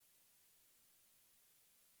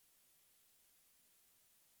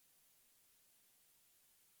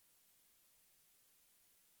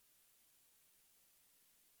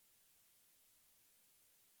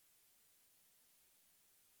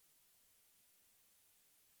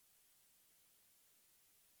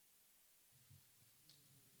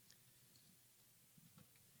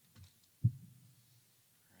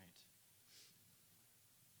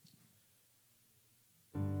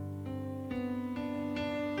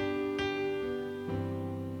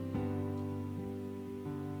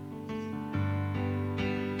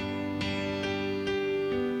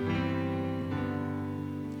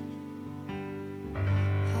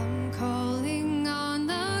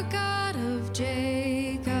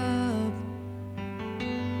Jacob,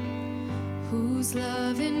 whose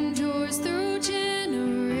love endures through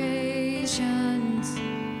generations.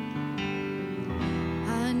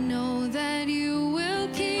 I know that you will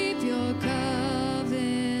keep your covenant.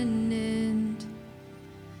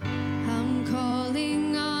 I'm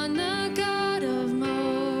calling on the God of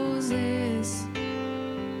Moses,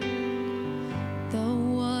 the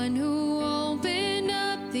one who opened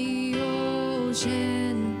up the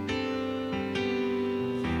ocean.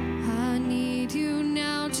 I need you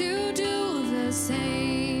now to do the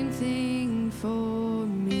same thing for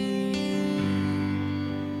me.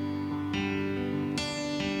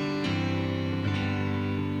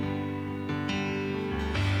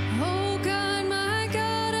 Oh God, my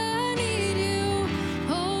God, I need you.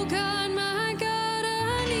 Oh God, my God,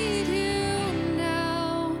 I need you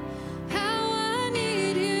now. How I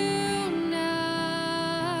need you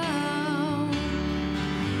now.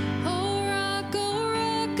 Oh rock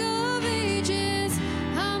of ages,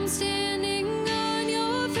 I'm standing on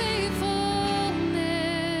your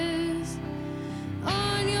faithfulness,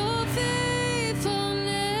 on your faithfulness.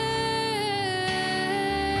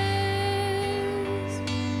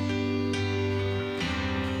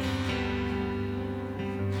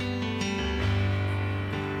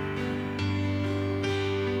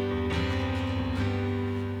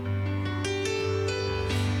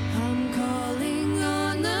 I'm calling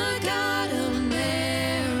on the God of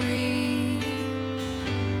Mary,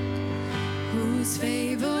 whose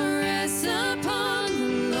favor rests upon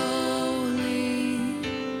the lowly.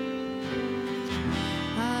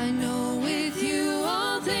 I know with you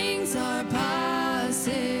all things are possible.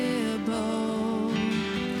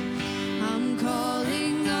 I'm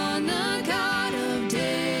calling on the God of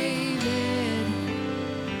David,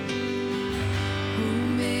 who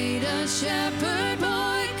made a shepherd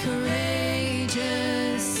boy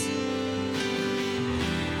courageous.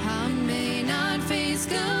 I may not face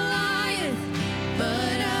Goliath,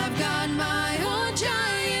 but I've got my own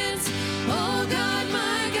giants. Oh God,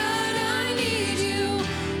 my God, I need you.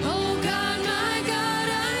 Oh God, my God,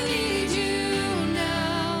 I need you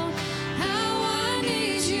now. How I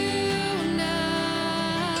need you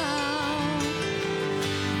now.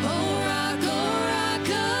 Oh rock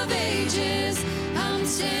of ages, I'm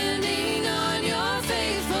standing on your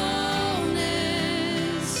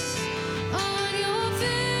faithfulness, on your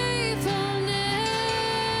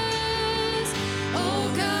faithfulness.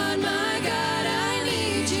 Oh God, my God, I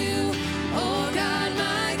need you. Oh God,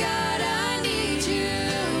 my God, I need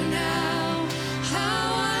you now.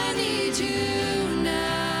 How I need you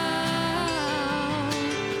now.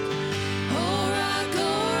 Oh rock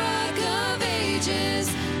of ages,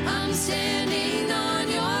 I'm standing on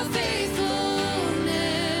your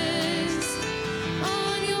faithfulness,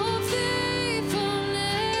 on your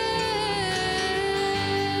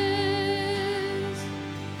faithfulness.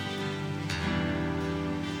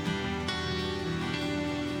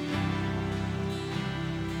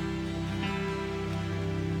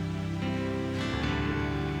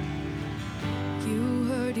 You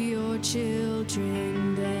heard your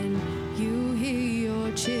children then, you hear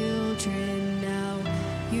your children now.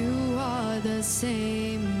 You are the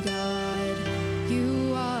same God,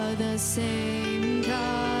 you are the same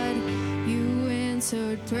God. You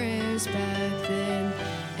answered prayers back then,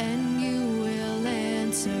 and you will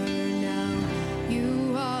answer now.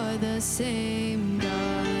 You are the same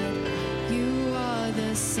God, you are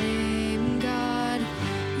the same God.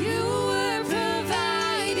 You were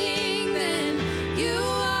providing then, you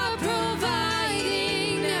are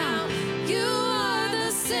providing now. You are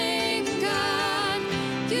the same God,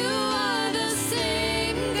 you are the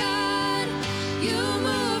same God. You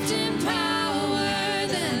moved in power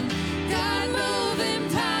then, God move in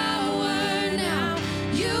power now.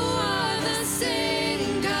 You are the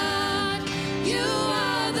same God, you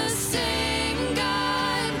are the same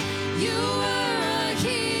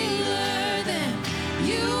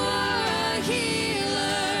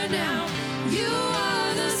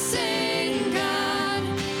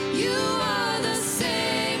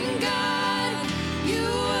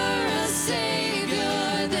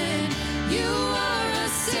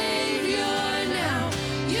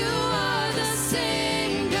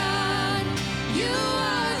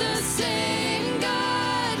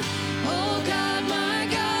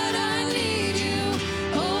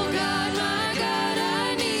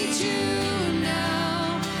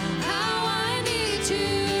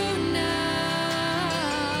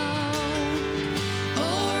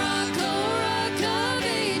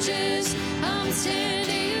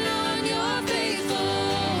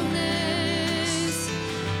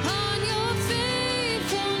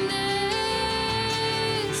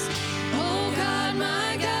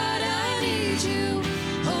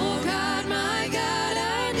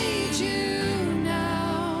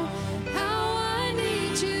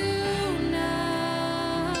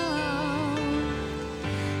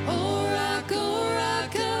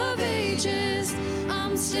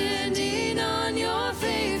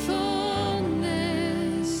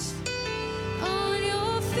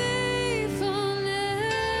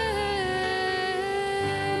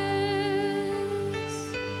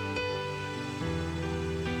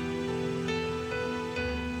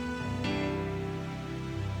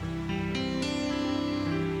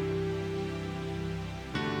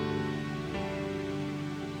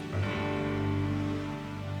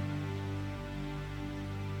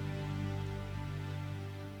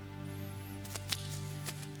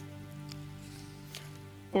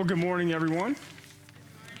Well, good morning, everyone.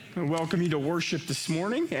 I welcome you to worship this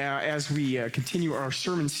morning as we continue our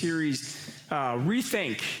sermon series,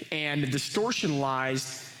 Rethink and the Distortion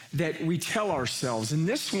Lies That We Tell Ourselves. And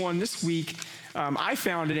this week, I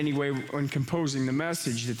found it anyway when composing the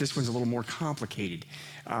message that this one's a little more complicated.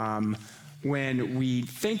 When we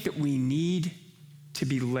think that we need to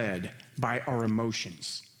be led by our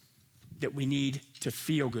emotions, that we need to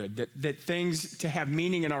feel good, that things to have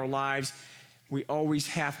meaning in our lives, we always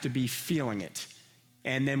have to be feeling it.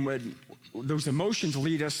 And then when those emotions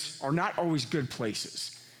lead us are not always good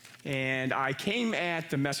places. And I came at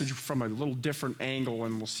the message from a little different angle,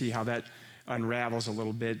 and we'll see how that unravels a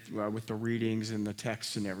little bit with the readings and the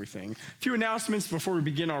text and everything. A few announcements before we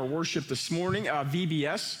begin our worship this morning.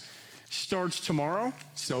 VBS starts tomorrow.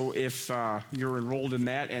 So if you're enrolled in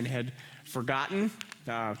that and had forgotten,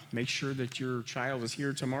 make sure that your child is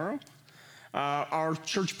here tomorrow. Our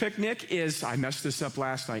church picnic I messed this up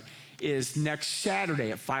last night, is next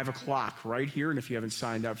Saturday at 5 o'clock right here. And if you haven't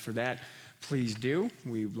signed up for that, please do.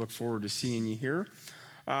 We look forward to seeing you here.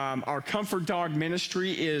 Our Comfort Dog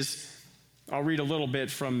ministry I'll read a little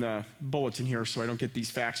bit from the bulletin here so I don't get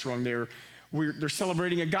these facts wrong. They're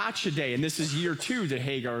celebrating a Gotcha Day, and this is year 2 that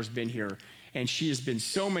Hagar's been here. And she has been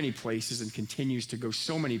so many places and continues to go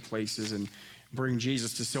so many places and bring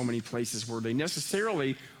Jesus to so many places where they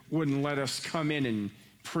necessarily wouldn't let us come in and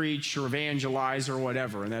preach or evangelize or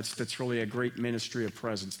whatever. And that's really a great ministry of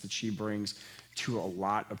presence that she brings to a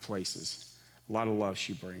lot of places. A lot of love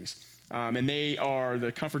she brings. And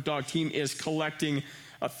the Comfort Dog team is collecting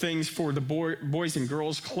things for the Boys and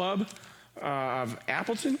Girls Club of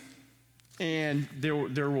Appleton. And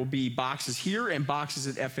there will be boxes here and boxes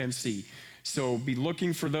at FMC. So be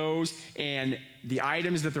looking for those, and the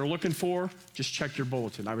items that they're looking for, just check your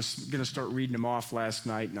bulletin. I was going to start reading them off last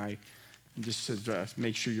night, and I just said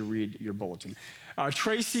make sure you read your bulletin.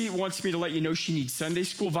 Tracy wants me to let you know she needs Sunday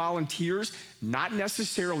school volunteers, not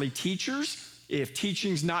necessarily teachers. If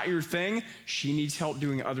teaching's not your thing, she needs help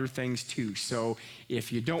doing other things too. So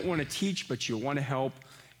if you don't want to teach but you want to help,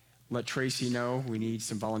 let Tracy know. We need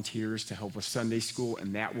some volunteers to help with Sunday school,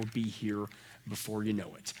 and that will be here before you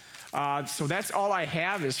know it. So that's all I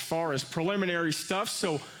have as far as preliminary stuff.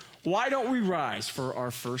 So why don't we rise for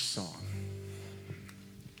our first song?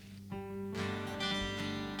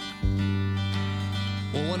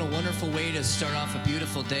 Well, what a wonderful way to start off a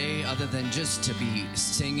beautiful day other than just to be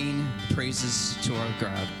singing praises to our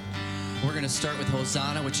God. We're going to start with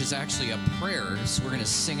Hosanna, which is actually a prayer. So we're going to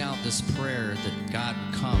sing out this prayer that God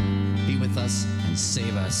would come, be with us, and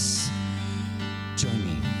save us. Join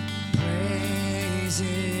me. Praises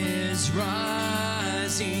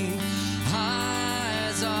rising,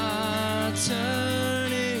 eyes are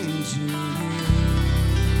turning to you.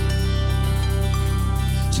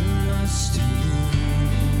 Trust in you.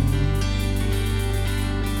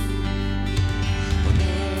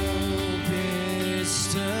 Hope is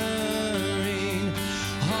stirring,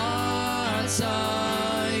 hearts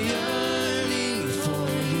are yearning for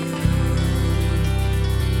you.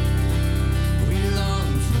 We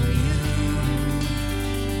long for you.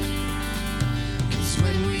 'Cause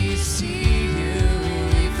when we see you,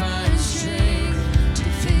 we find strength to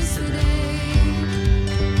face the day.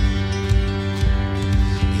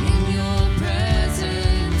 In your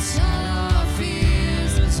presence, all our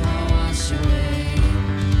fears are washed away.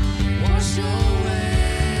 Washed away.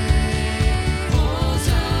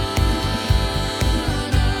 Hosanna.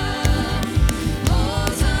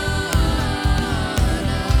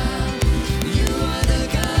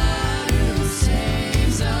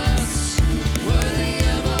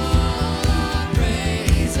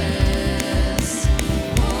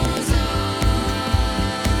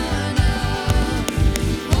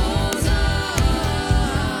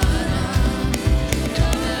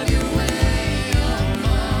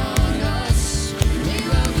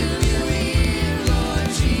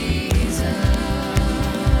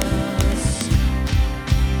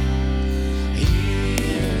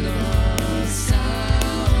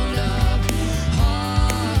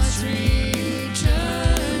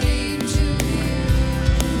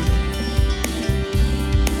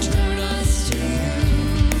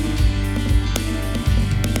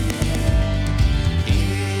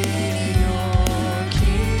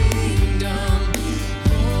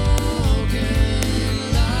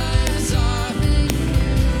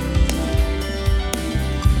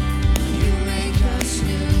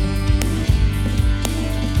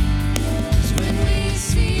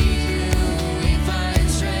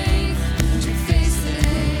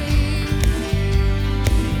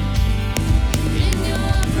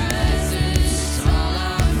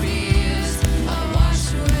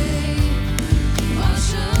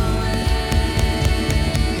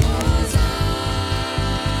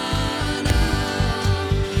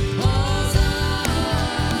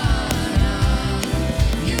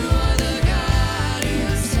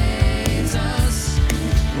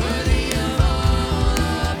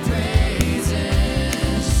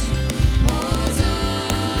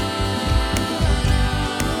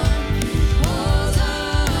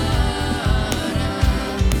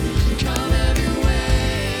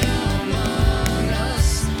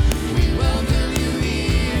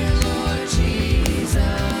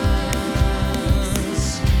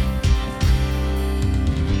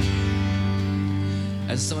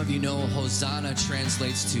 As some of you know, Hosanna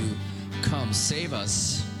translates to come, save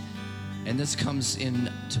us. And this comes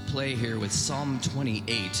into play here with Psalm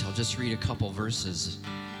 28. I'll just read a couple verses.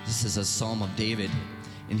 This is a Psalm of David.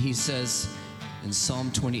 And he says in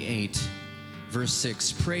Psalm 28, verse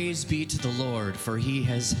 6, "Praise be to the Lord, for he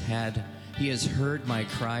has heard my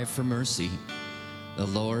cry for mercy. The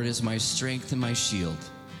Lord is my strength and my shield.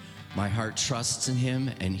 My heart trusts in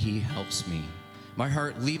him, and he helps me. My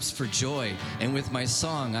heart leaps for joy, and with my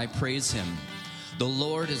song I praise him. The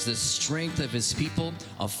Lord is the strength of his people,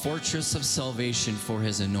 a fortress of salvation for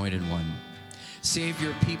his anointed one. Save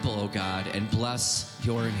your people, O God, and bless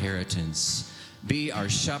your inheritance. Be our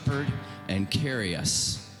shepherd and carry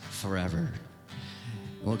us forever."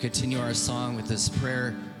 We'll continue our song with this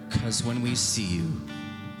prayer, "'Cause when we see you."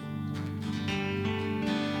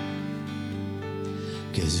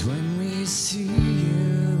 'Cause when we see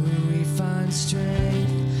you, we find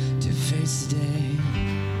strength to face the day.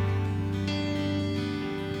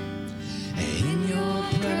 In your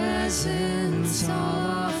presence, all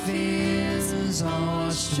our fears are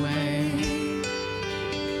washed away.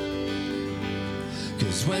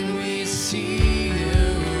 'Cause when we see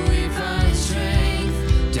you, we find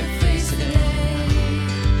strength to face the day.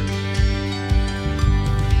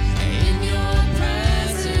 In your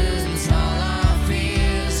presence, all our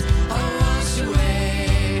fears are washed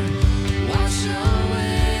away, washed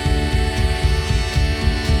away.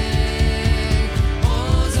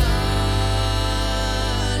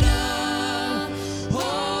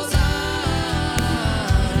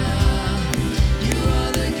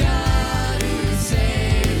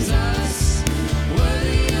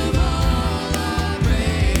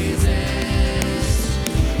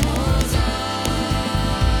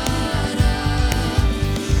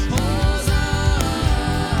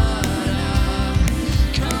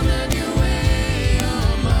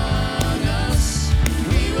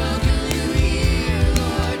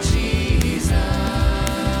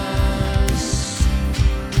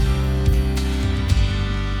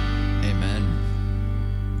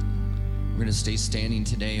 Stay standing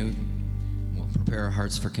today. We'll prepare our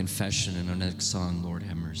hearts for confession in our next song, "Lord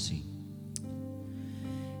Have Mercy."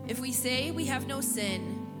 If we say we have no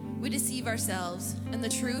sin, we deceive ourselves, and the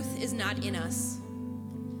truth is not in us.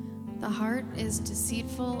 The heart is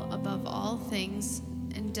deceitful above all things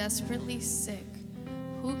and desperately sick.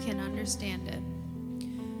 Who can understand it?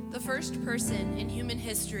 The first person in human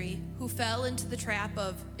history who fell into the trap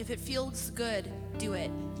of, if it feels good, do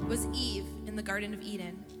it, was Eve in the Garden of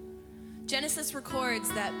Eden. Genesis records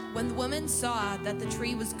that when the woman saw that the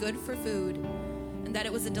tree was good for food, and that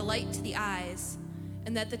it was a delight to the eyes,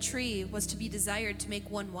 and that the tree was to be desired to make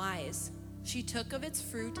one wise, she took of its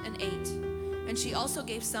fruit and ate. And she also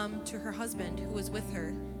gave some to her husband who was with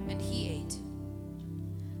her, and he ate.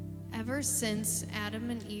 Ever since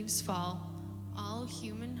Adam and Eve's fall, all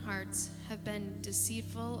human hearts have been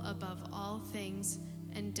deceitful above all things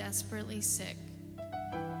and desperately sick.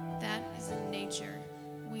 That is in nature.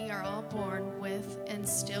 We are all born with and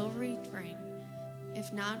still refrain,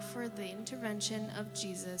 if not for the intervention of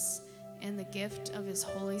Jesus and the gift of his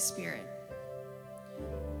Holy Spirit.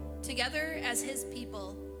 Together as his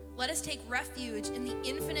people, let us take refuge in the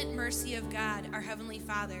infinite mercy of God, our Heavenly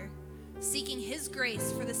Father, seeking his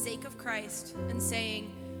grace for the sake of Christ and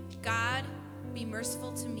saying, "God, be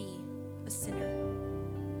merciful to me, a sinner."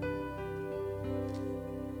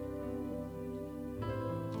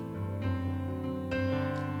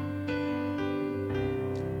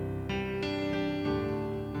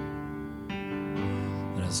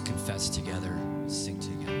 Confess together, sing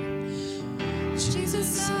together.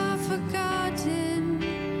 Jesus, I've forgotten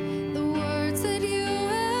the words that you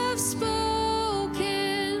have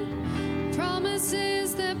spoken.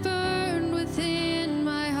 Promises that burned within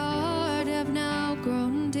my heart have now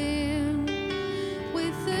grown dim.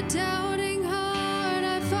 With a doubting heart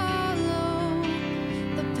I follow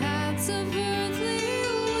the paths of earthly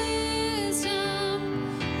wisdom.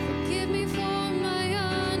 Forgive me for my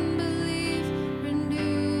unbelief.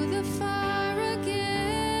 Renew the fire again.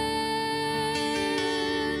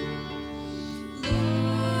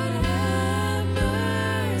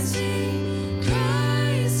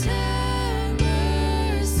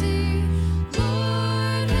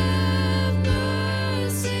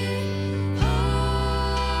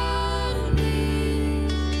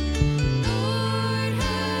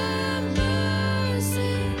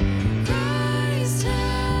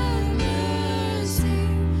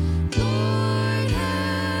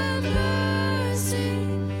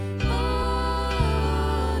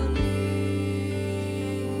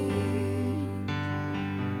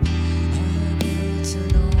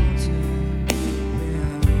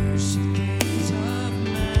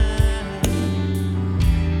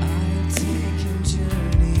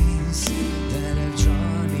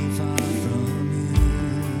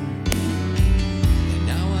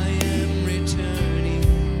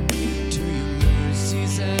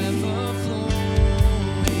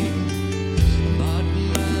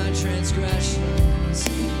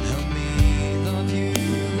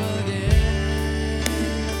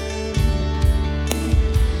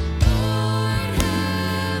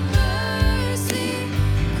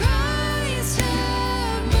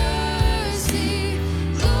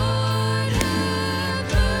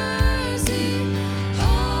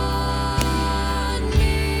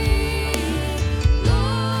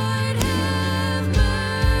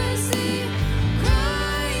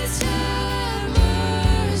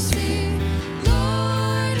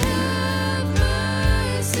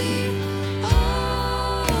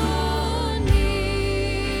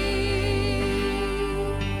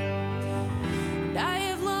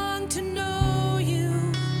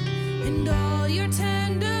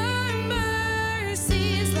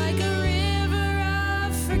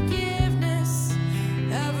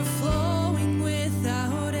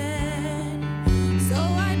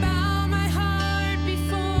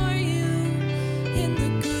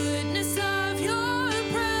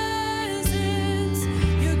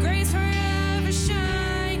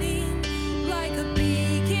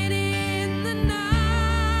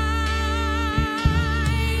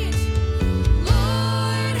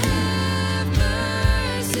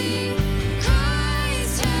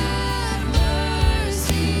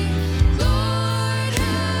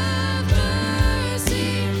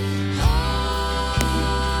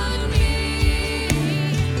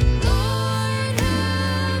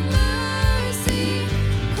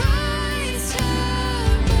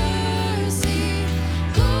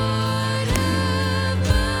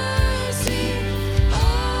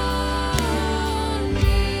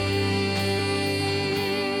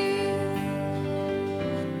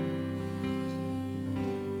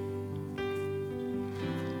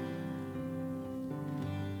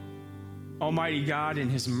 Almighty God, in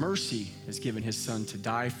his mercy, has given his Son to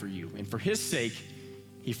die for you, and for his sake,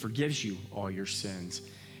 he forgives you all your sins.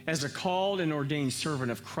 As a called and ordained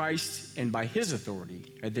servant of Christ, and by his authority,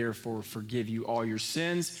 I therefore forgive you all your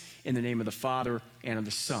sins in the name of the Father, and of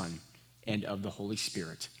the Son, and of the Holy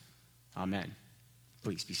Spirit. Amen.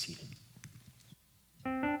 Please be seated.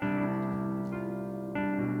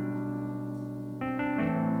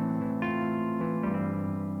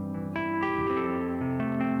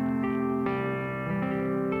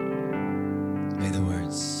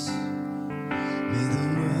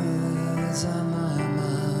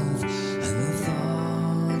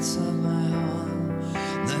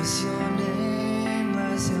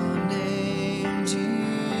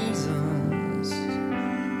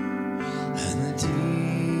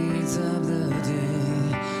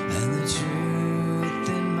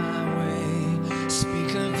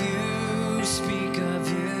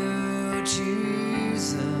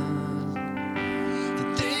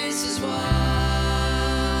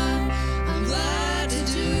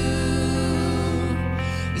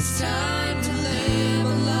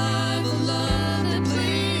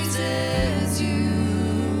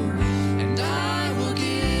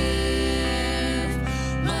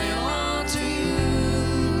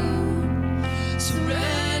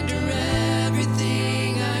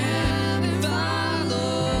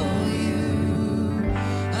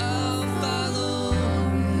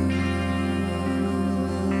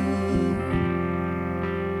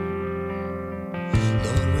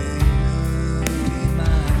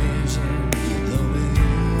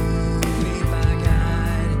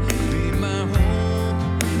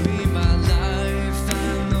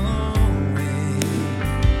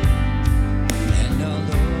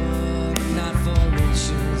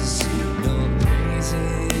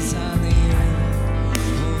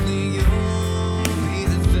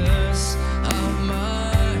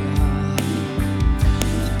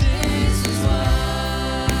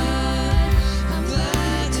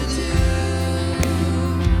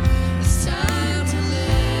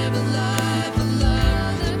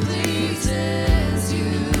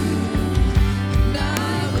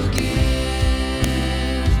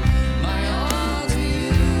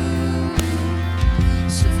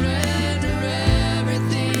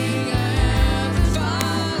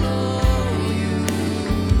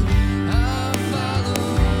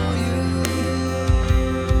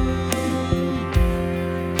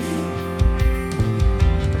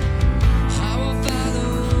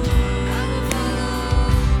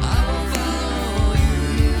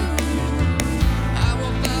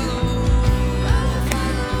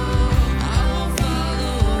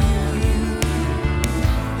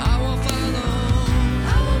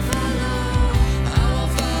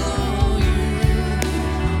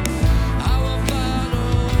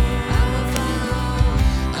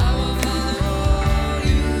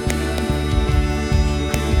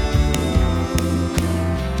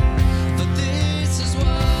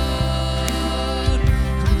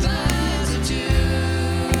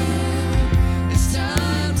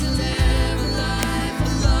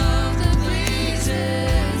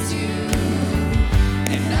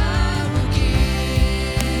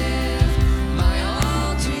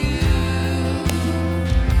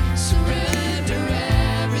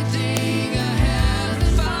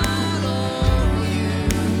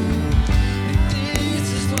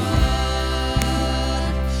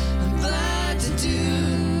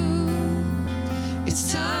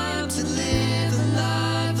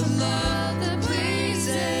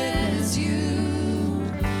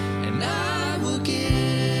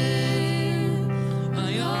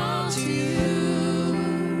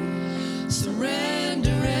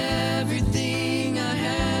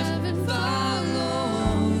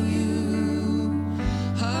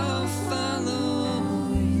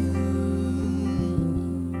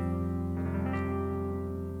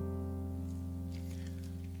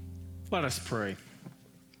 Let us pray.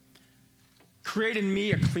 Create in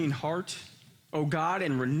me a clean heart, O God,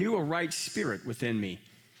 and renew a right spirit within me.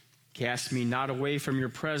 Cast me not away from your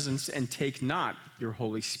presence, and take not your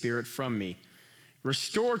Holy Spirit from me.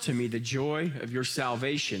 Restore to me the joy of your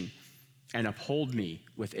salvation, and uphold me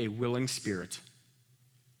with a willing spirit.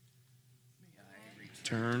 May I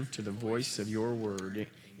return to the voice of your word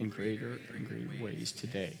in greater and greater ways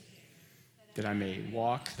today, that I may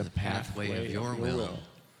walk the pathway of your will,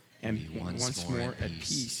 and be once more at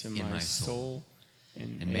peace in my soul,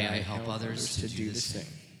 and may I help others to do the same.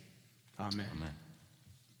 Amen. Amen.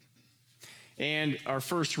 And our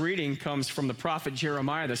first reading comes from the prophet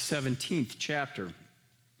Jeremiah, the 17th chapter.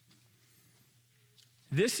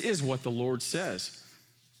 This is what the Lord says.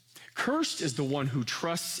 Cursed is the one who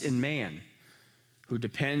trusts in man, who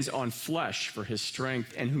depends on flesh for his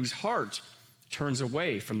strength and whose heart turns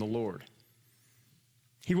away from the Lord.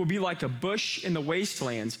 He will be like a bush in the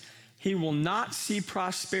wastelands. He will not see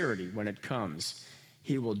prosperity when it comes.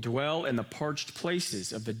 He will dwell in the parched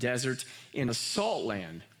places of the desert, in a salt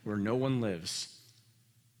land where no one lives.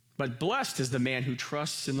 But blessed is the man who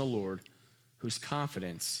trusts in the Lord, whose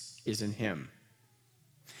confidence is in him.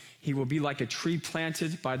 He will be like a tree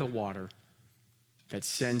planted by the water that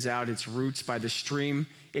sends out its roots by the stream.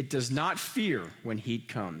 It does not fear when heat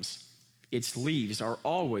comes. Its leaves are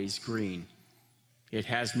always green. It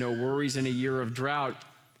has no worries in a year of drought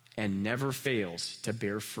and never fails to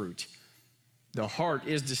bear fruit. The heart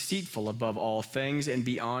is deceitful above all things and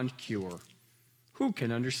beyond cure. Who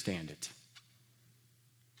can understand it?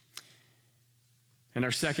 In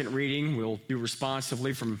our second reading, we'll do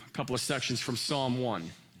responsively from a couple of sections from Psalm 1.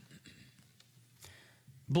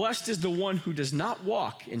 Blessed is the one who does not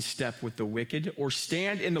walk in step with the wicked, or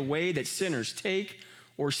stand in the way that sinners take,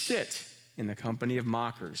 or sit in the company of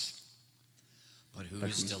mockers. But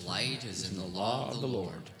whose delight is in the law of the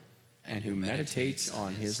Lord, and who meditates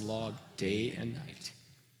on his law day and night.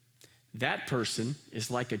 That person is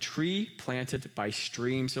like a tree planted by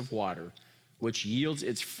streams of water, which yields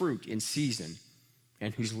its fruit in season,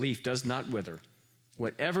 and whose leaf does not wither.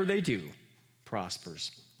 Whatever they do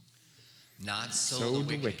prospers. Not so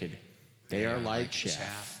the wicked. They are like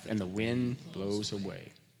chaff, and the wind blows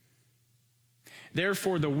away.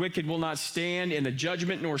 Therefore the wicked will not stand in the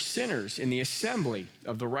judgment, nor sinners in the assembly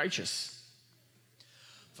of the righteous.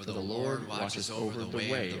 For the Lord watches over the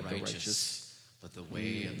way of the righteous, but the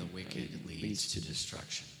way of the wicked leads to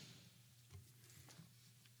destruction.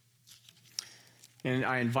 And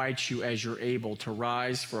I invite you, as you're able, to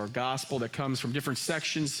rise for our gospel that comes from different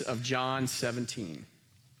sections of John 17.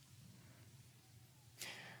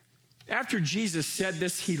 After Jesus said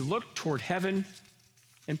this, he looked toward heaven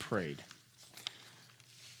and prayed,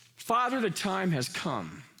 Father, the time has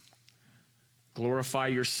come. Glorify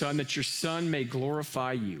your Son, that your Son may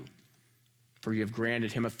glorify you. For you have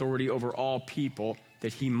granted him authority over all people,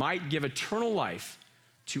 that he might give eternal life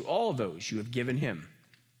to all those you have given him.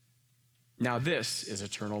 Now this is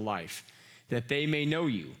eternal life, that they may know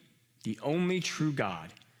you, the only true God,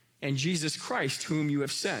 and Jesus Christ, whom you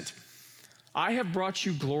have sent. I have brought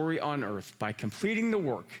you glory on earth by completing the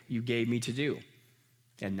work you gave me to do.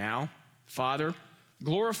 And now, Father,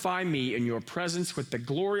 glorify me in your presence with the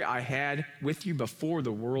glory I had with you before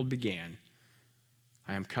the world began.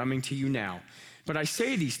 I am coming to you now, but I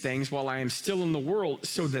say these things while I am still in the world,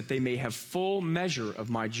 so that they may have full measure of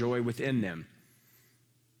my joy within them.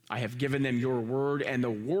 I have given them your word, and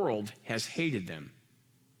the world has hated them,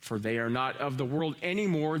 for they are not of the world any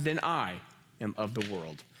more than I am of the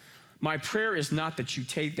world. My prayer is not that you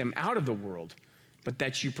take them out of the world, but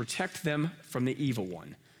that you protect them from the evil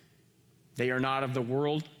one. They are not of the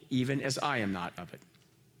world, even as I am not of it.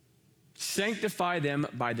 Sanctify them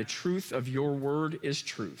by the truth of your word is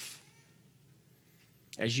truth.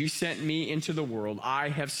 As you sent me into the world, I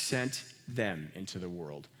have sent them into the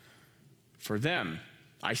world. For them,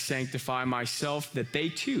 I sanctify myself, that they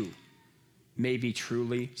too may be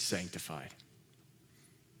truly sanctified.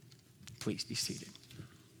 Please be seated.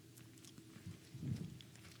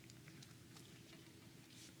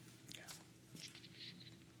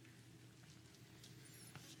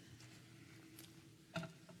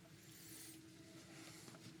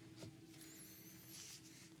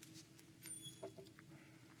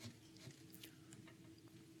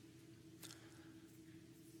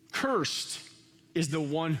 Cursed is the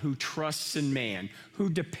one who trusts in man,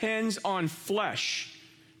 who depends on flesh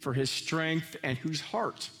for his strength, and whose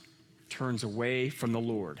heart turns away from the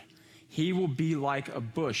Lord. He will be like a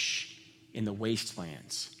bush in the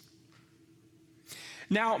wastelands.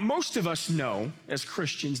 Now, most of us know, as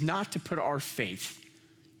Christians, not to put our faith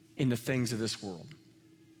in the things of this world.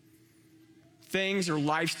 Things or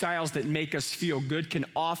lifestyles that make us feel good can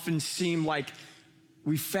often seem like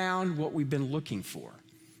we found what we've been looking for.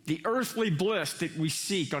 The earthly bliss that we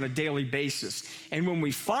seek on a daily basis. And when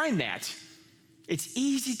we find that, it's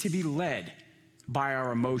easy to be led by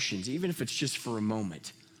our emotions, even if it's just for a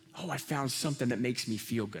moment. Oh, I found something that makes me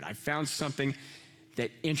feel good. I found something that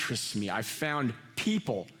interests me. I found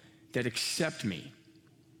people that accept me.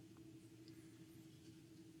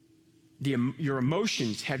 Your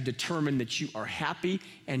emotions have determined that you are happy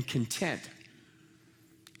and content.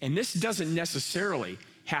 And this doesn't necessarily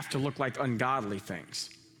have to look like ungodly things.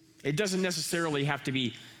 It doesn't necessarily have to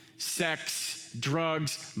be sex,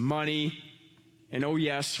 drugs, money, and oh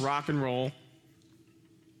yes, rock and roll.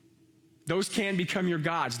 Those can become your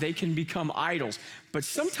gods. They can become idols. But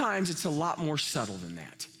sometimes it's a lot more subtle than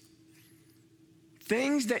that.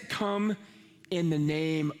 things that come in the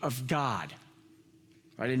name of God.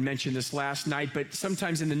 I didn't mention this last night, but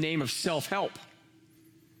sometimes in the name of self-help,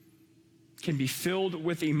 can be filled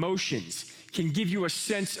with emotions, can give you a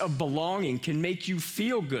sense of belonging, can make you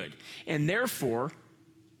feel good. And therefore,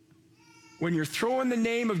 when you're throwing the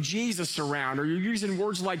name of Jesus around or you're using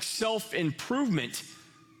words like self-improvement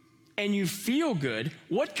and you feel good,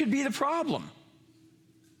 what could be the problem?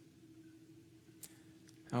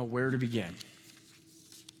 Oh, where to begin?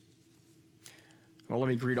 Well, let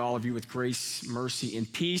me greet all of you with grace, mercy, and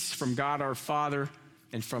peace from God our Father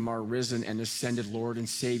and from our risen and ascended Lord and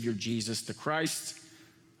Savior, Jesus the Christ.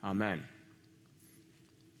 Amen.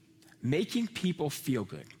 Making people feel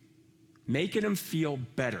good, making them feel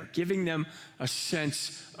better, giving them a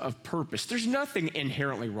sense of purpose. There's nothing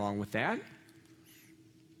inherently wrong with that,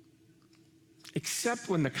 except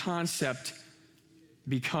when the concept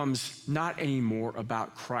becomes not anymore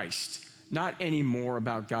about Christ, not anymore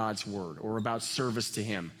about God's word or about service to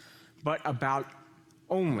him, but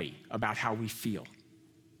only about how we feel,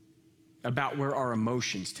 about where our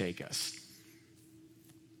emotions take us.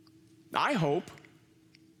 I hope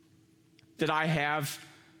that I have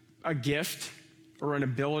a gift or an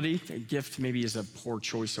ability, a gift maybe is a poor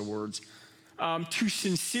choice of words, to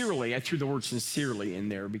sincerely, I threw the word sincerely in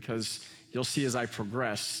there because you'll see as I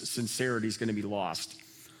progress, sincerity is going to be lost,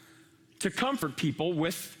 to comfort people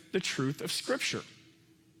with the truth of Scripture,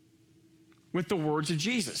 with the words of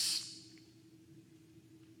Jesus.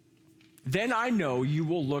 Then I know you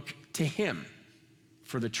will look to him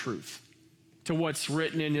for the truth, to what's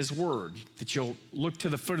written in his word, that you'll look to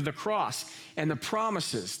the foot of the cross and the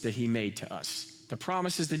promises that he made to us, the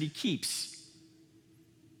promises that he keeps.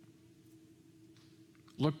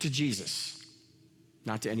 Look to Jesus,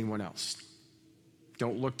 not to anyone else.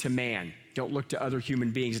 Don't look to man. Don't look to other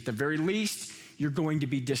human beings. At the very least, you're going to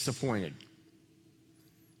be disappointed.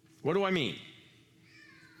 What do I mean?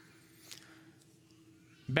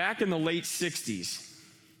 Back in the late 60s,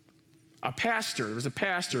 there was a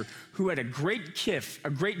pastor who had a great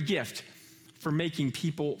gift for making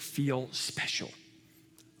people feel special,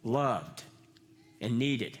 loved, and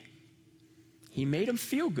needed. He made them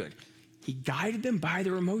feel good. He guided them by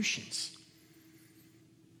their emotions.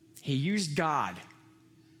 He used God,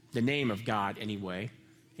 the name of God anyway,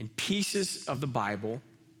 and pieces of the Bible.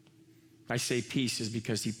 I say pieces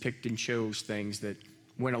because he picked and chose things that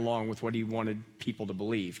went along with what he wanted people to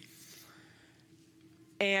believe.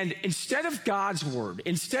 And instead of God's word,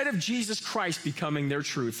 instead of Jesus Christ becoming their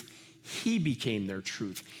truth, he became their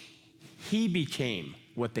truth. He became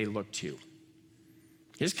what they looked to.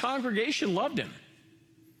 His congregation loved him.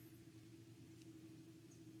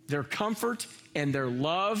 Their comfort and their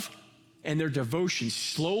love and their devotion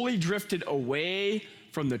slowly drifted away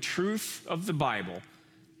from the truth of the Bible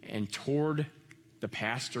and toward the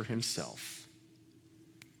pastor himself,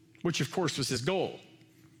 which of course was his goal,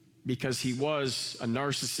 because he was a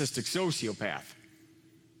narcissistic sociopath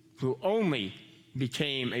who only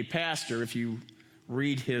became a pastor if you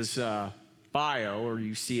read his bio or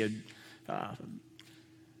you see a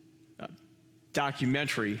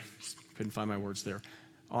documentary, couldn't find my words there,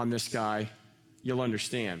 on this guy, you'll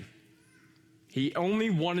understand. He only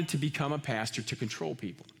wanted to become a pastor to control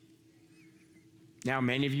people. Now,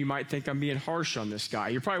 many of you might think I'm being harsh on this guy.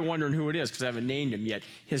 You're probably wondering who it is because I haven't named him yet.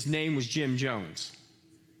 His name was Jim Jones.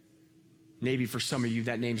 Maybe for some of you,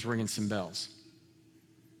 that name's ringing some bells.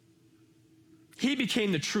 He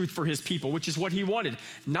became the truth for his people, which is what he wanted.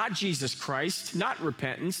 Not Jesus Christ, not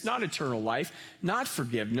repentance, not eternal life, not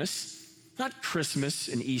forgiveness, not Christmas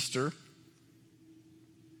and Easter,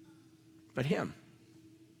 but him.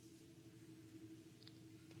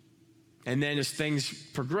 And then as things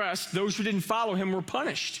progressed, those who didn't follow him were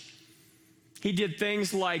punished. He did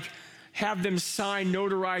things like have them sign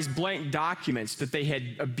notarized blank documents that they had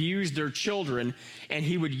abused their children, and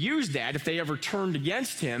he would use that if they ever turned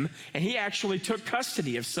against him, and he actually took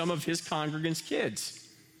custody of some of his congregants' kids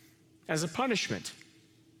as a punishment.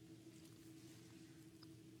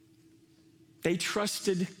 They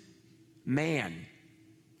trusted man.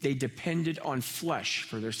 They depended on flesh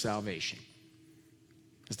for their salvation,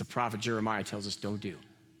 as the prophet Jeremiah tells us, don't do.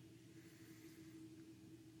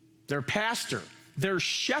 Their pastor, their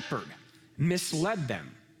shepherd, misled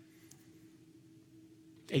them.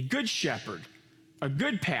 A good shepherd, a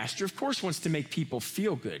good pastor, of course, wants to make people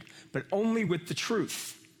feel good, but only with the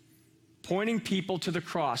truth, pointing people to the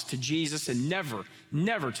cross, to Jesus, and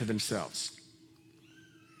never to themselves.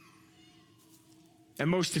 And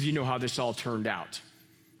most of you know how this all turned out.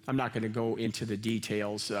 I'm not going to go into the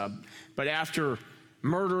details, but after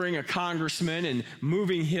murdering a congressman and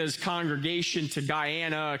moving his congregation to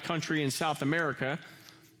Guyana, a country in South America.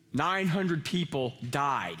 900 people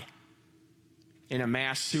died in a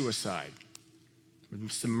mass suicide,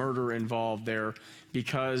 with some murder involved there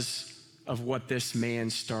because of what this man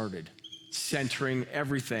started, centering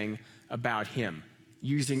everything about him,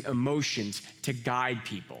 using emotions to guide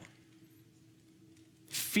people,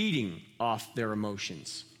 feeding off their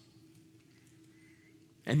emotions.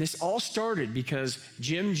 And this all started because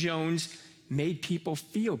Jim Jones made people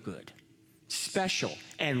feel good, special,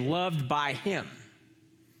 and loved by him.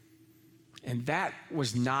 And that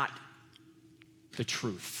was not the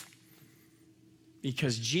truth,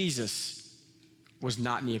 because Jesus was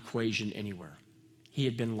not in the equation anywhere. He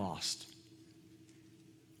had been lost.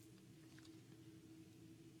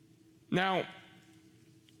 Now,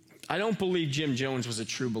 I don't believe Jim Jones was a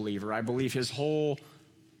true believer. I believe his whole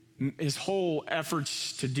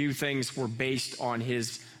efforts to do things were based on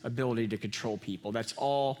his ability to control people. That's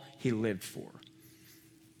all he lived for.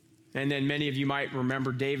 And then many of you might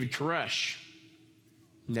remember David Koresh,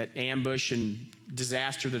 that ambush and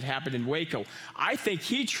disaster that happened in Waco. I think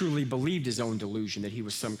he truly believed his own delusion that he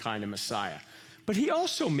was some kind of Messiah. But he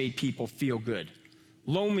also made people feel good.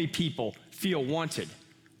 Lonely people feel wanted,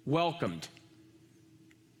 welcomed,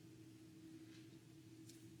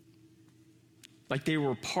 like they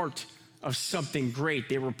were part of something great.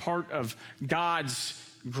 They were part of God's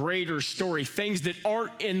greater story, things that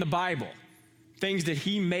aren't in the Bible, things that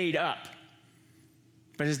he made up.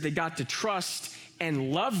 But as they got to trust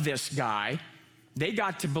and love this guy, they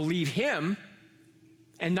got to believe him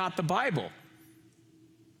and not the Bible.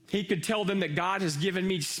 He could tell them that God has given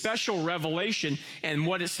me special revelation, and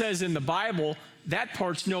what it says in the Bible, that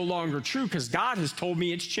part's no longer true because God has told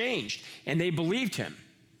me it's changed. And they believed him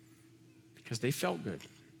because they felt good.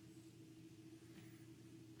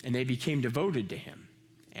 And they became devoted to him.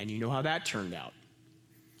 And you know how that turned out.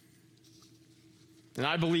 And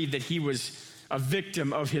I believe that he was a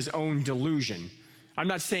victim of his own delusion. I'm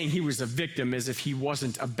not saying he was a victim as if he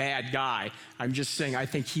wasn't a bad guy. I'm just saying I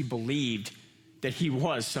think he believed that he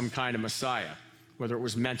was some kind of Messiah, whether it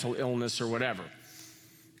was mental illness or whatever.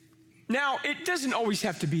 Now, it doesn't always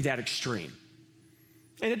have to be that extreme.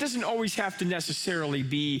 And it doesn't always have to necessarily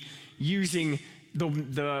be using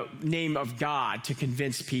the name of God to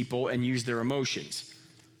convince people and use their emotions.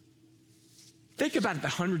 Think about the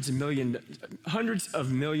hundreds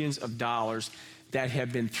of millions of dollars that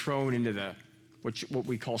have been thrown into what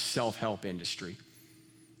we call self-help industry.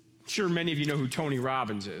 I'm sure many of you know who Tony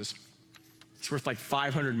Robbins is. It's worth like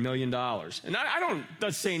 $500 million. And I'm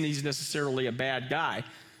not saying he's necessarily a bad guy,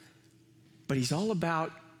 but he's all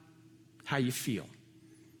about how you feel.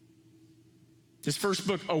 His first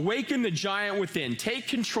book, Awaken the Giant Within. Take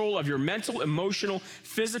control of your mental, emotional,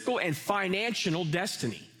 physical, and financial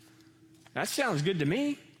destiny. That sounds good to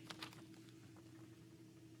me.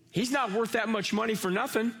 He's not worth that much money for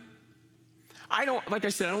nothing. Like I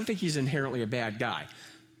said, I don't think he's inherently a bad guy.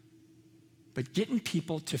 But getting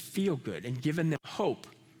people to feel good and giving them hope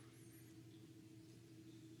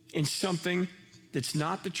in something that's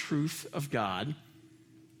not the truth of God,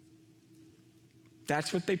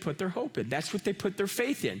 that's what they put their hope in. That's what they put their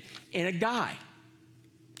faith in a guy,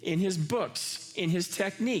 in his books, in his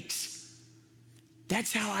techniques.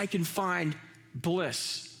 That's how I can find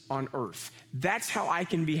bliss on earth. That's how I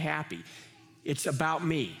can be happy. It's about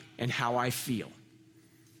me and how I feel.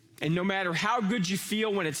 And no matter how good you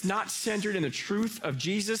feel when it's not centered in the truth of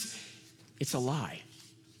Jesus, it's a lie.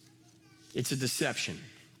 It's a deception.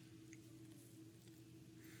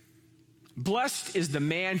 Blessed is the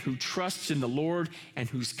man who trusts in the Lord and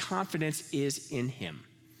whose confidence is in him.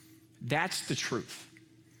 That's the truth.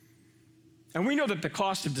 And we know that the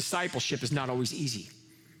cost of discipleship is not always easy.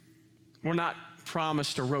 We're not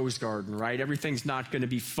promised a rose garden, right? Everything's not going to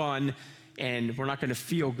be fun, and we're not going to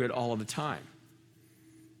feel good all of the time.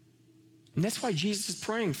 And that's why Jesus is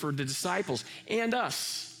praying for the disciples and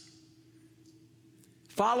us.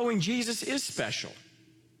 Following Jesus is special.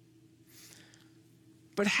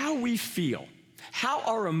 But how we feel, how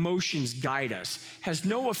our emotions guide us, has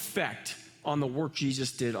no effect on the work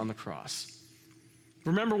Jesus did on the cross.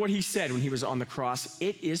 Remember what he said when he was on the cross: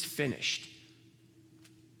 it is finished.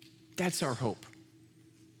 That's our hope.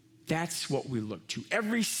 That's what we look to.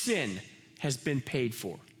 Every sin has been paid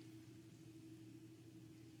for.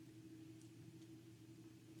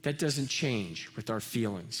 That doesn't change with our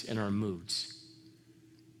feelings and our moods.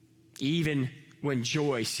 Even when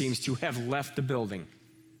joy seems to have left the building.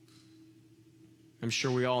 I'm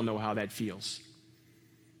sure we all know how that feels.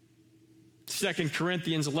 2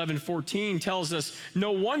 Corinthians 11:14 tells us,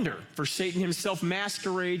 no wonder, for Satan himself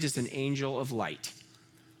masquerades as an angel of light.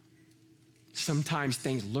 Sometimes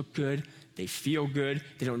things look good, they feel good,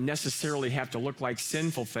 they don't necessarily have to look like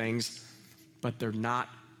sinful things, but they're not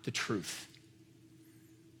the truth.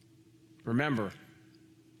 Remember,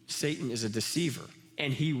 Satan is a deceiver,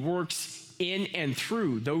 and he works in and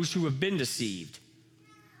through those who have been deceived,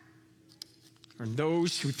 or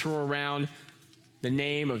those who throw around the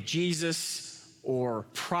name of Jesus or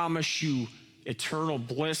promise you eternal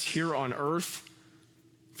bliss here on earth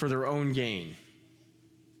for their own gain.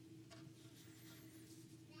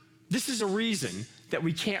 This is a reason that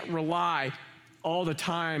we can't rely all the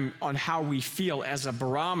time on how we feel as a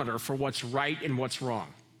barometer for what's right and what's wrong.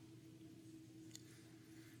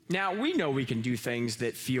 Now, we know we can do things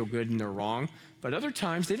that feel good and they're wrong, but other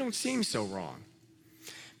times they don't seem so wrong.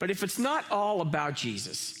 But if it's not all about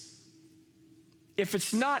Jesus, if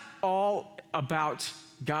it's not all about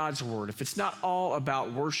God's word, if it's not all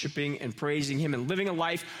about worshiping and praising him and living a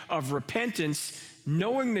life of repentance,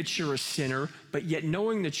 knowing that you're a sinner, but yet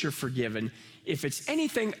knowing that you're forgiven, if it's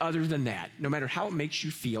anything other than that, no matter how it makes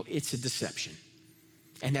you feel, it's a deception.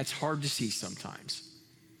 And that's hard to see sometimes.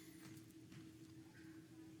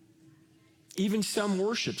 Even some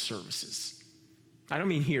worship services. I don't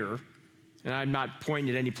mean here, and I'm not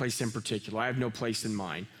pointing at any place in particular. I have no place in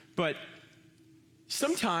mind. But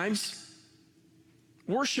sometimes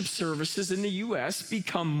worship services in the U.S.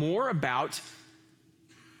 become more about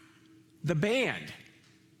the band,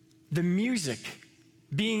 the music,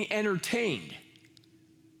 being entertained,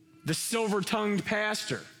 the silver-tongued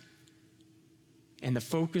pastor. And the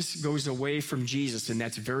focus goes away from Jesus, and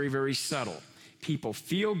that's very, very subtle. People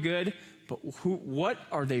feel good, but what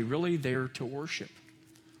are they really there to worship?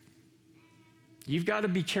 You've got to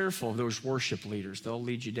be careful of those worship leaders. They'll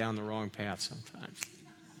lead you down the wrong path sometimes.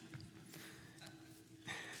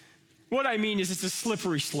 What I mean is it's a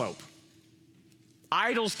slippery slope.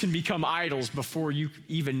 Idols can become idols before you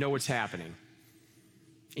even know what's happening.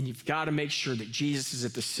 And you've got to make sure that Jesus is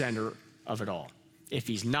at the center of it all. If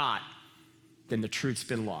he's not, then the truth's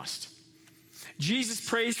been lost. Jesus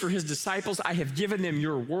prays for his disciples, I have given them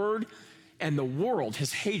your word, and the world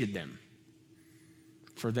has hated them.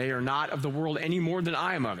 For they are not of the world any more than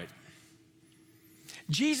I am of it.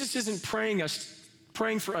 Jesus isn't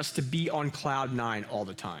praying for us to be on cloud 9 all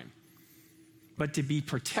the time, but to be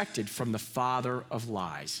protected from the father of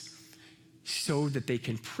lies so that they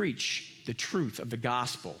can preach the truth of the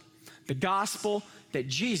gospel that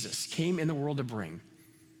Jesus came in the world to bring,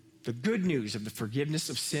 the good news of the forgiveness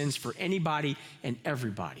of sins for anybody and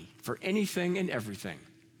everybody, for anything and everything.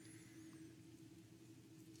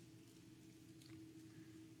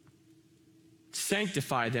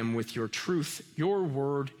 Sanctify them with your truth. Your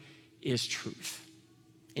word is truth.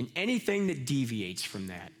 And anything that deviates from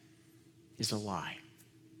that is a lie,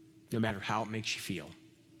 no matter how it makes you feel.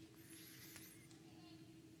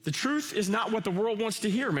 The truth is not what the world wants to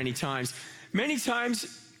hear many times. Many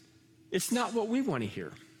times, it's not what we want to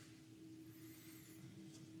hear.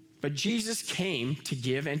 But Jesus came to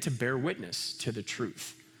give and to bear witness to the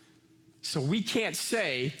truth. So we can't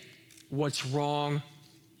say what's wrong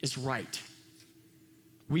is right.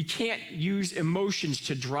 We can't use emotions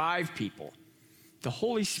to drive people. The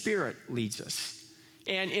Holy Spirit leads us.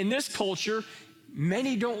 And in this culture,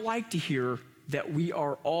 many don't like to hear that we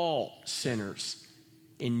are all sinners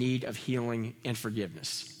in need of healing and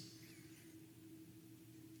forgiveness.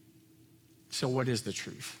 So what is the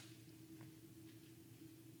truth?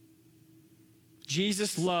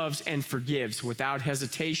 Jesus loves and forgives without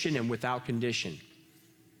hesitation and without condition.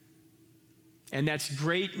 And that's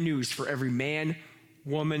great news for every man,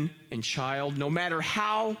 woman, and child. No matter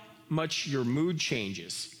how much your mood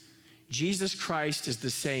changes, Jesus Christ is the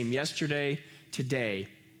same yesterday, today,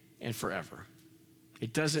 and forever.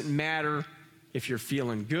 It doesn't matter if you're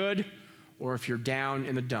feeling good or if you're down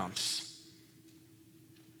in the dumps.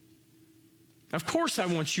 Of course, I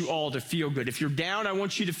want you all to feel good. If you're down, I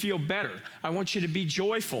want you to feel better. I want you to be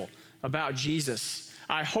joyful about Jesus.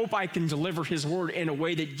 I hope I can deliver his word in a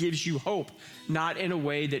way that gives you hope, not in a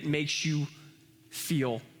way that makes you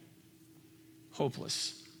feel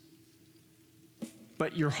hopeless.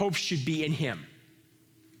 But your hope should be in him,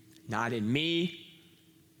 not in me,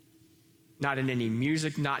 not in any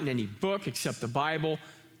music, not in any book except the Bible,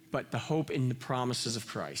 but the hope in the promises of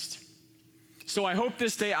Christ. So I hope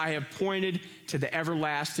this day I have pointed to the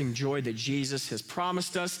everlasting joy that Jesus has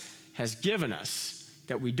promised us, has given us,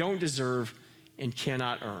 that we don't deserve and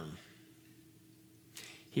cannot earn.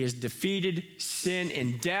 He has defeated sin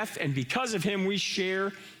and death, and because of him, we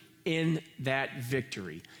share in that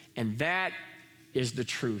victory. And that is the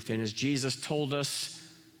truth. And as Jesus told us,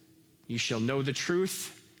 you shall know the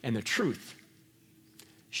truth, and the truth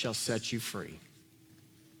shall set you free.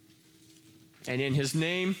 And in his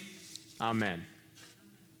name, amen.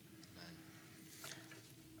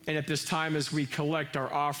 And at this time, as we collect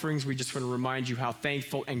our offerings, we just want to remind you how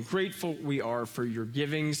thankful and grateful we are for your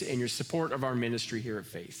givings and your support of our ministry here at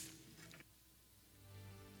Faith.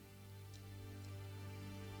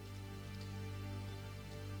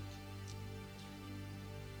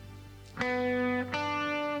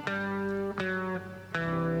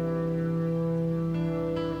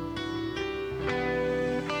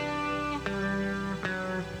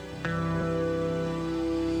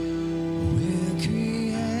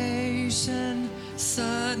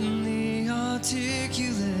 Suddenly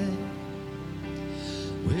articulate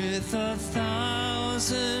with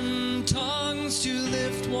 1,000 tongues to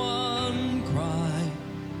lift one cry.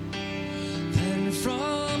 Then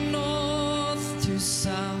from north to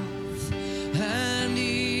south and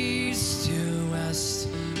east to west,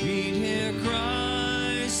 we'd hear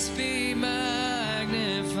Christ be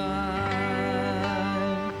magnified.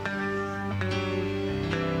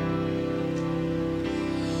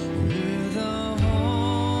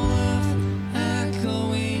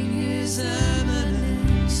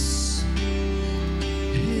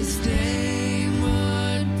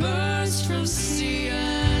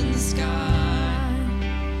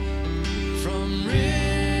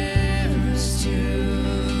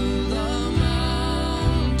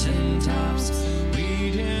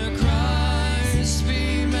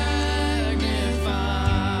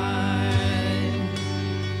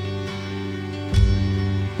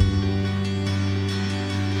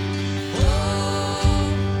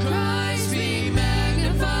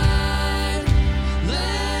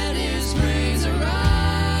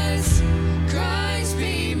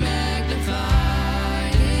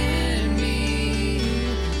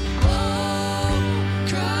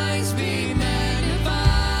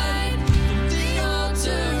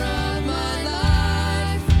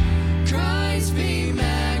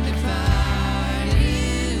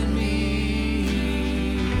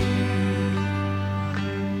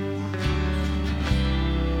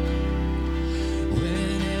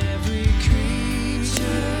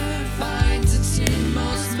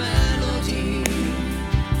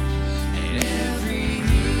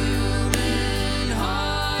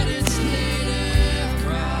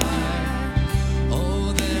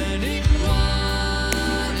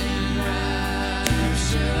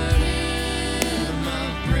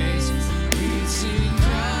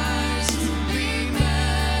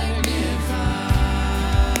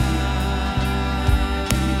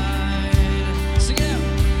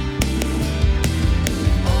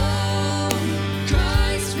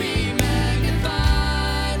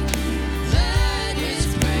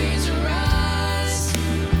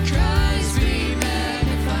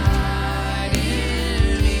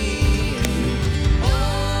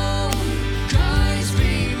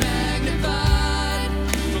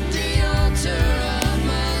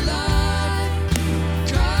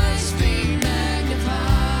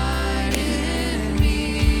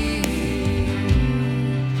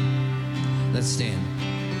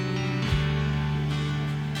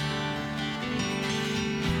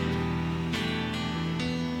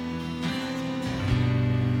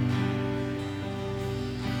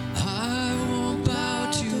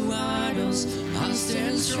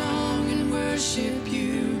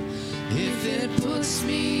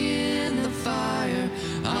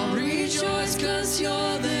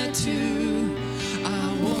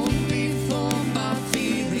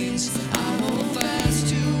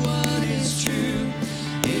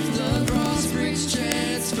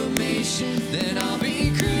 Then I'll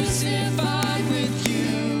be crucified with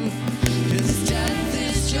you, 'cause death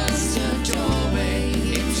is just a doorway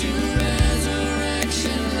into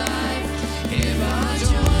resurrection life. If I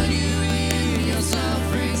join you in your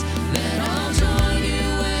sufferings, then I'll join you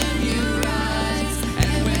when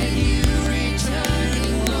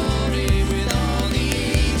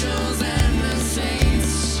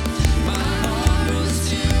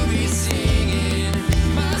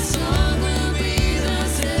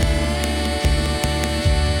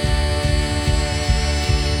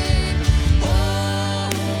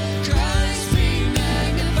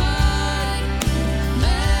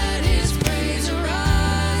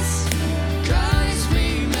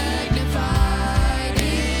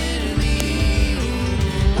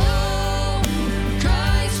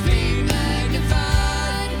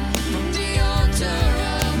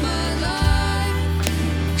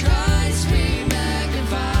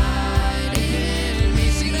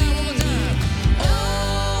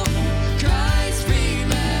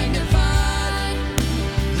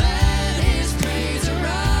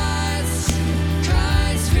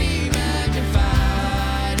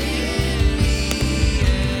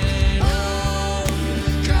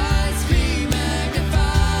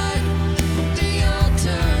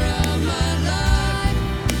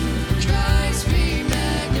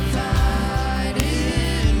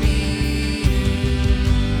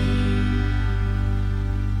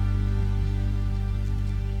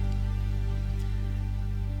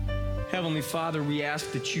Father, we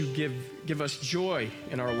ask that you give us joy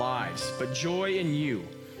in our lives, but joy in you,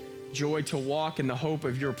 joy to walk in the hope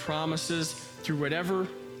of your promises through whatever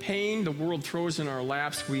pain the world throws in our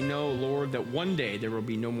laps. We know, Lord, that one day there will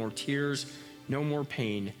be no more tears, no more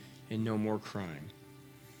pain, and no more crying.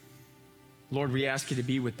 Lord, we ask you to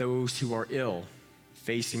be with those who are ill,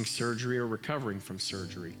 facing surgery or recovering from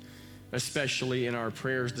surgery. Especially in our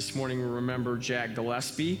prayers this morning, we remember Jack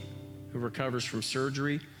Gillespie, who recovers from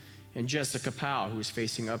surgery, and Jessica Powell, who is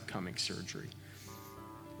facing upcoming surgery.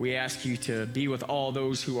 We ask you to be with all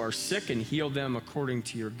those who are sick and heal them according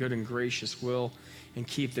to your good and gracious will, and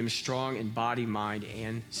keep them strong in body, mind,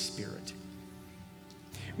 and spirit.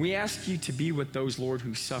 We ask you to be with those, Lord,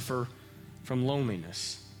 who suffer from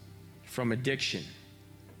loneliness, from addiction,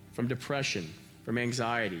 from depression, from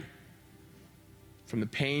anxiety, from the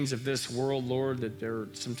pains of this world, Lord, that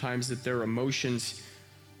their emotions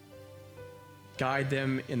guide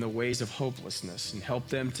them in the ways of hopelessness, and help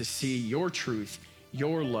them to see your truth,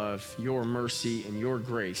 your love, your mercy, and your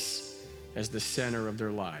grace as the center of their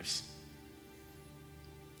lives.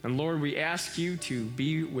 And Lord, we ask you to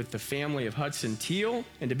be with the family of Hudson Teal,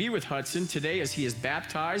 and to be with Hudson today as he is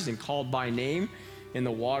baptized and called by name in the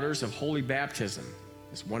waters of holy baptism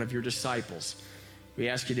as one of your disciples. We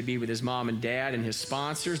ask you to be with his mom and dad and his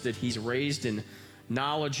sponsors, that he's raised in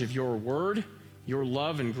knowledge of your word, your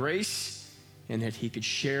love and grace, and that he could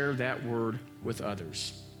share that word with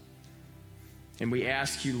others. And we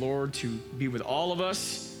ask you, Lord, to be with all of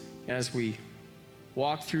us as we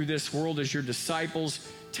walk through this world as your disciples,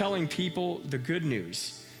 telling people the good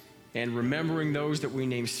news and remembering those that we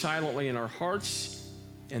name silently in our hearts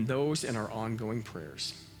and those in our ongoing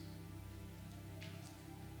prayers.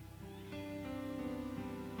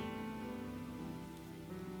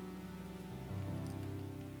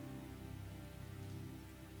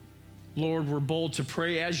 Lord, we're bold to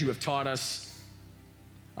pray as you have taught us.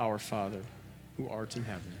 Our Father, who art in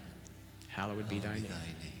heaven, hallowed be thy name.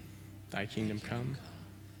 Thy kingdom come,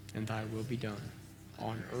 and thy will be done,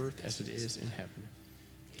 on earth as it is in heaven.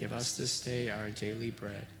 Give us this day our daily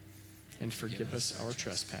bread, and forgive us our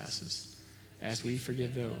trespasses, as we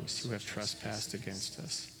forgive those who have trespassed against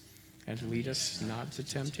us. And lead us not into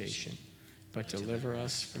temptation, but deliver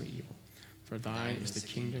us from evil. For thine is the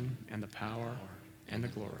kingdom, and the power, and the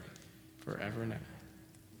glory, forever and ever.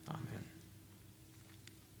 Amen.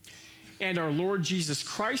 And our Lord Jesus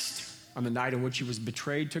Christ, on the night in which he was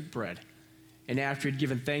betrayed, took bread. And after he had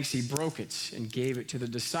given thanks, he broke it and gave it to the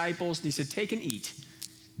disciples. And he said, "Take and eat.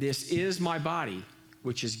 This is my body,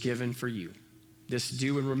 which is given for you. This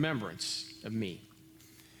do in remembrance of me."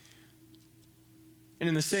 And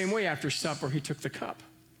in the same way, after supper, he took the cup.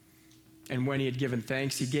 And when he had given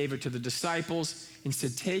thanks, he gave it to the disciples and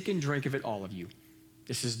said, "Take and drink of it, all of you.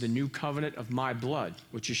 This is the new covenant of my blood,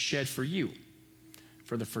 which is shed for you,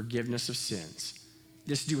 for the forgiveness of sins.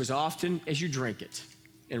 This do as often as you drink it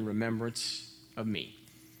in remembrance of me."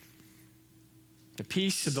 The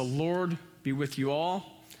peace of the Lord be with you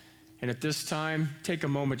all. And at this time, take a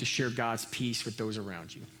moment to share God's peace with those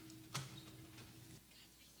around you.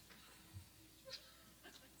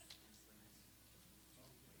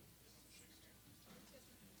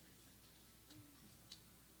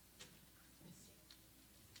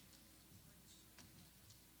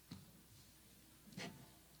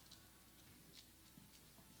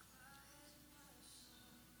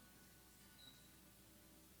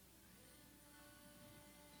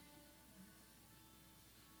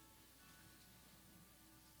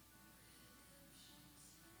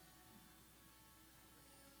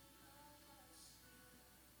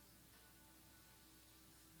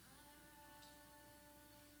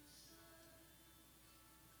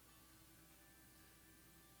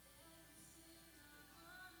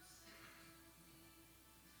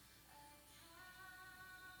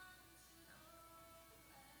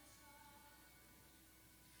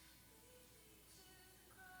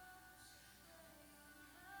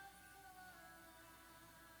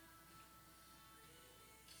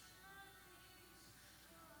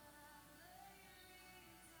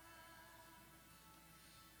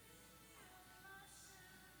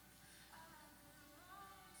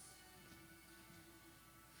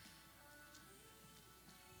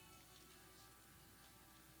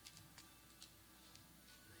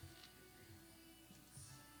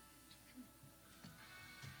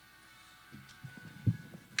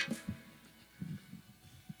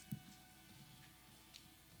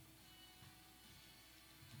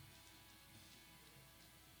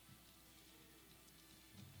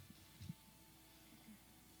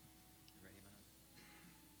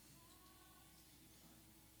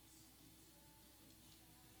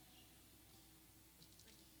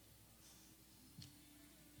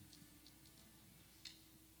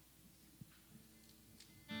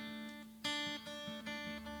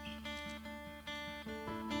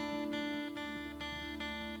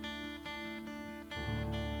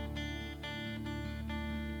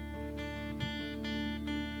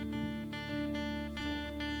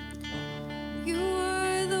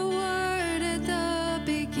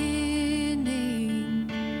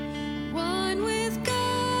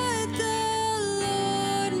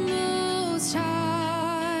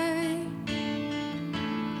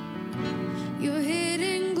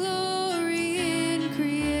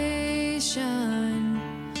 salvation.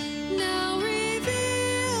 Now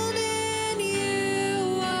revealed in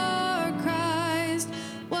you are Christ.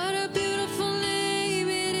 What a beautiful name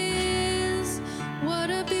it is. What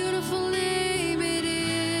a beautiful name it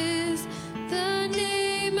is. The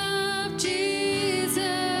name of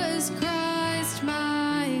Jesus Christ,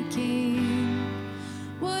 my King.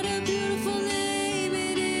 What a beautiful name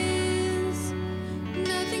it is.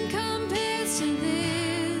 Nothing compares to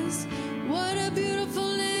this. What a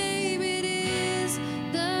beautiful name it is.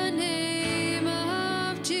 The name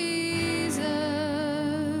of Jesus.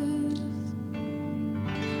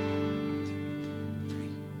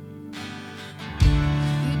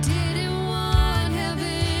 You didn't want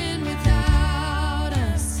heaven without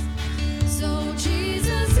us. So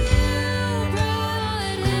Jesus, you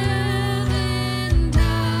brought heaven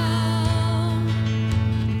down.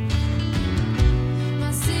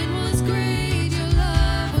 My sin was great, your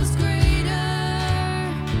love was greater.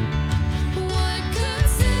 What could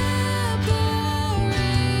separate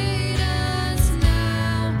us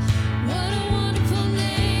now? What a wonderful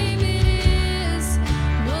name it is.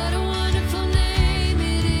 What a wonderful name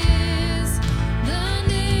it is. The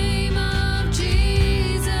name of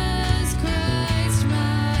Jesus Christ,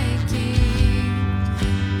 my King.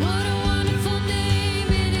 What a wonderful name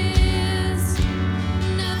it is.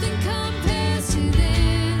 Nothing compares to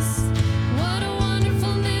this. What a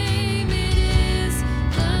wonderful name it is.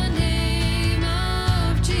 The name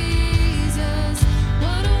of Jesus.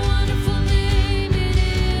 What a wonderful name it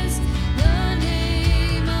is. The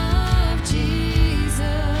name of Jesus.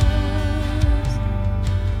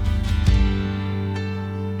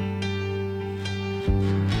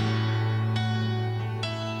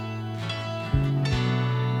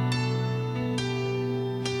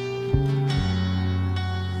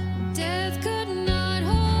 Death could not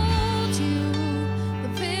hold you, the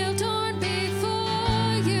veil torn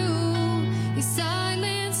before you. He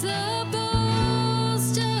silenced the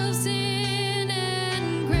boast of sin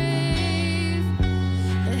and grave.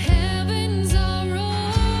 The heavens are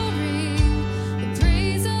roaring, the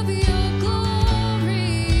praise of your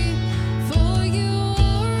glory. For you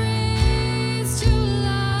are raised to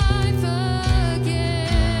life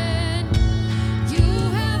again. You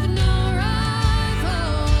have no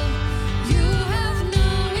rival, you have no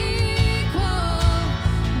equal.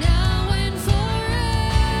 Now and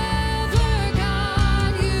forever,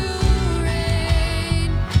 God, you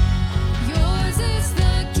reign. Yours is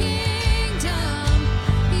the kingdom,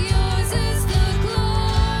 yours is the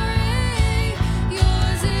glory,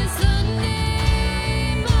 yours is the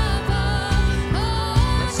name above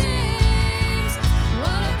all names.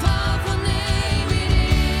 What a powerful name it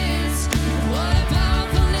is. What a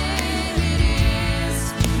powerful name it is.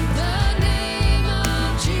 The name of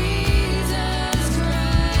Jesus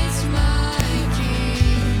Christ, my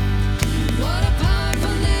King. What a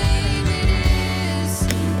powerful name it is.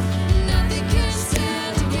 Nothing can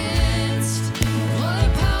stand against. What a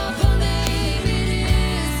powerful name it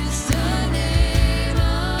is. The name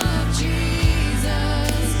of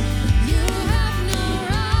Jesus. You have no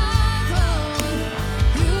rival.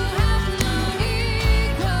 You have no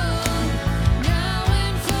equal. Now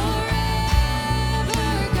and forever,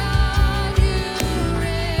 God, you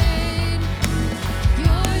reign.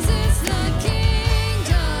 Yours is the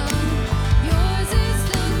kingdom, yours is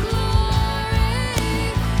the glory,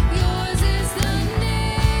 yours is the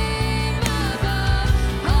name above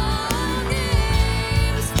all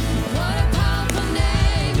names. What a powerful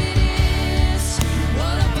name it is.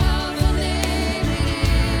 What a powerful name it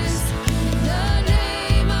is. The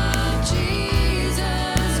name of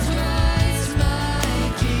Jesus Christ, my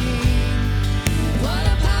King. What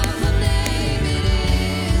a powerful name it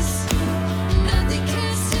is. Nothing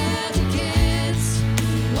can stand against.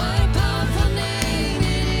 What a powerful name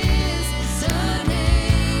it is. The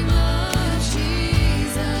name of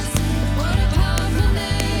Jesus. What a powerful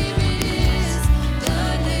name it is. The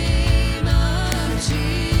name of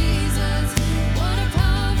Jesus. What a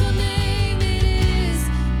powerful name it is.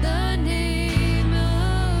 The name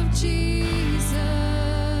of Jesus.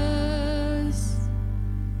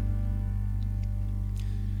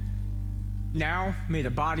 Now, may the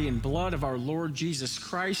body and blood of our Lord Jesus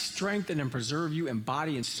Christ strengthen and preserve you in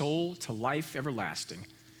body and soul to life everlasting.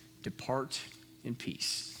 Depart in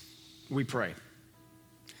peace. We pray.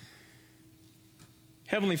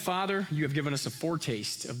 Heavenly Father, you have given us a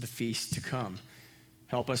foretaste of the feast to come.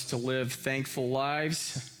 Help us to live thankful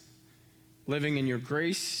lives, living in your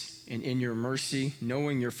grace and in your mercy,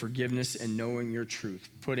 knowing your forgiveness and knowing your truth,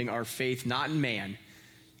 putting our faith not in man,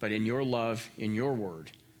 but in your love, in your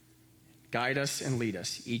word. Guide us and lead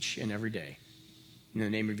us each and every day. In the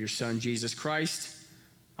name of your Son, Jesus Christ,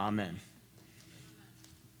 amen.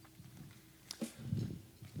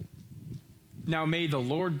 Now may the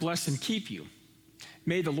Lord bless and keep you.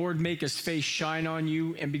 May the Lord make his face shine on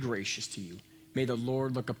you and be gracious to you. May the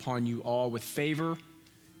Lord look upon you all with favor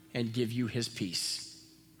and give you his peace.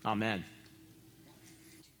 Amen.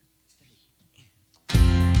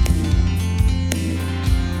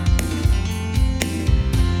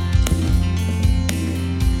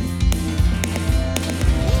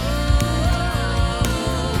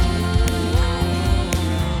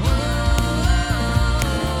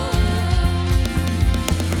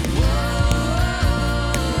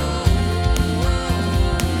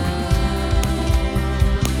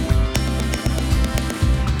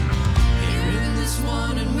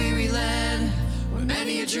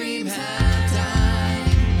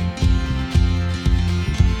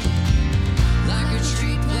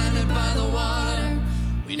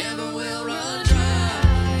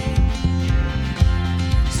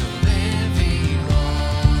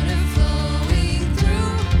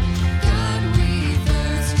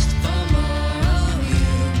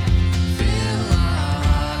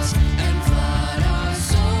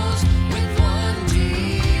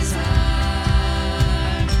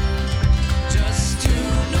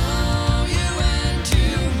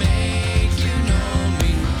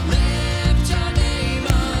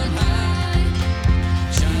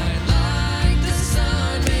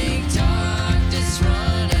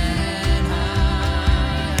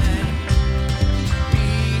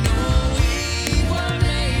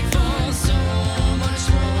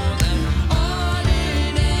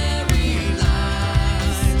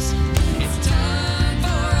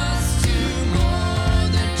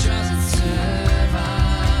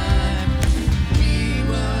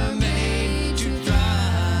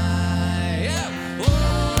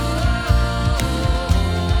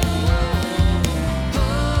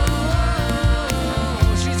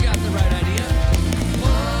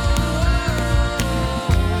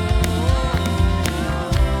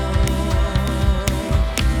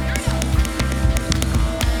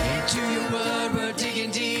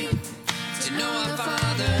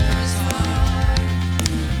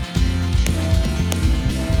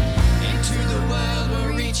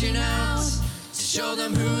 Show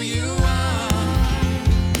them who you are.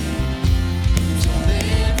 So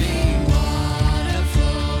living water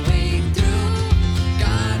flowing through.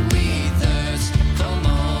 God, we thirst for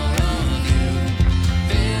more of you.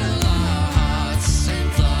 Fill our hearts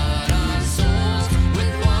and flood our souls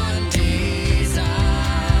with one desire.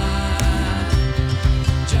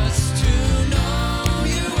 Just to know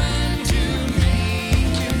you and to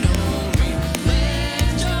make you know we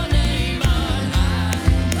lift your name on high.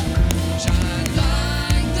 Shine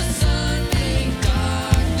like the sun, make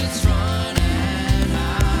darkness run and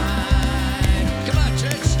hide. Come on,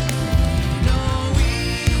 church. No, we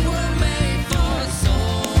were made for so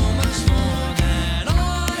much more than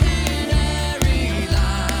ordinary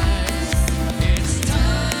lives. It's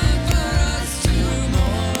time for us to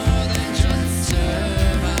more than just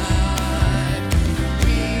survive.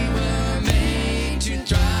 We were made to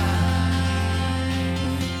thrive.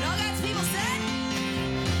 And all God's people said,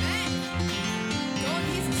 Amen. Go in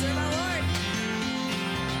peace and serve our Lord.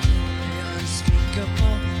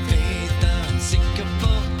 Unspeakable, faith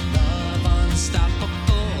unsinkable, love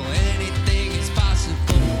unstoppable, anything is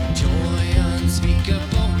possible. Joy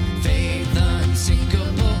unspeakable, faith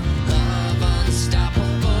unsinkable, love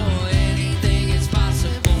unstoppable, anything is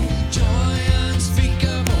possible. Joy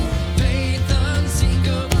unspeakable, faith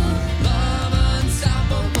unsinkable, love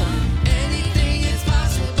unstoppable, anything is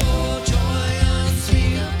possible. Joy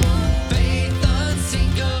unspeakable, faith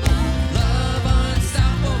unsinkable, love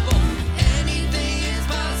unstoppable, anything is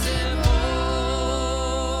possible.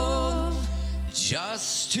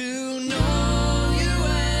 Just to know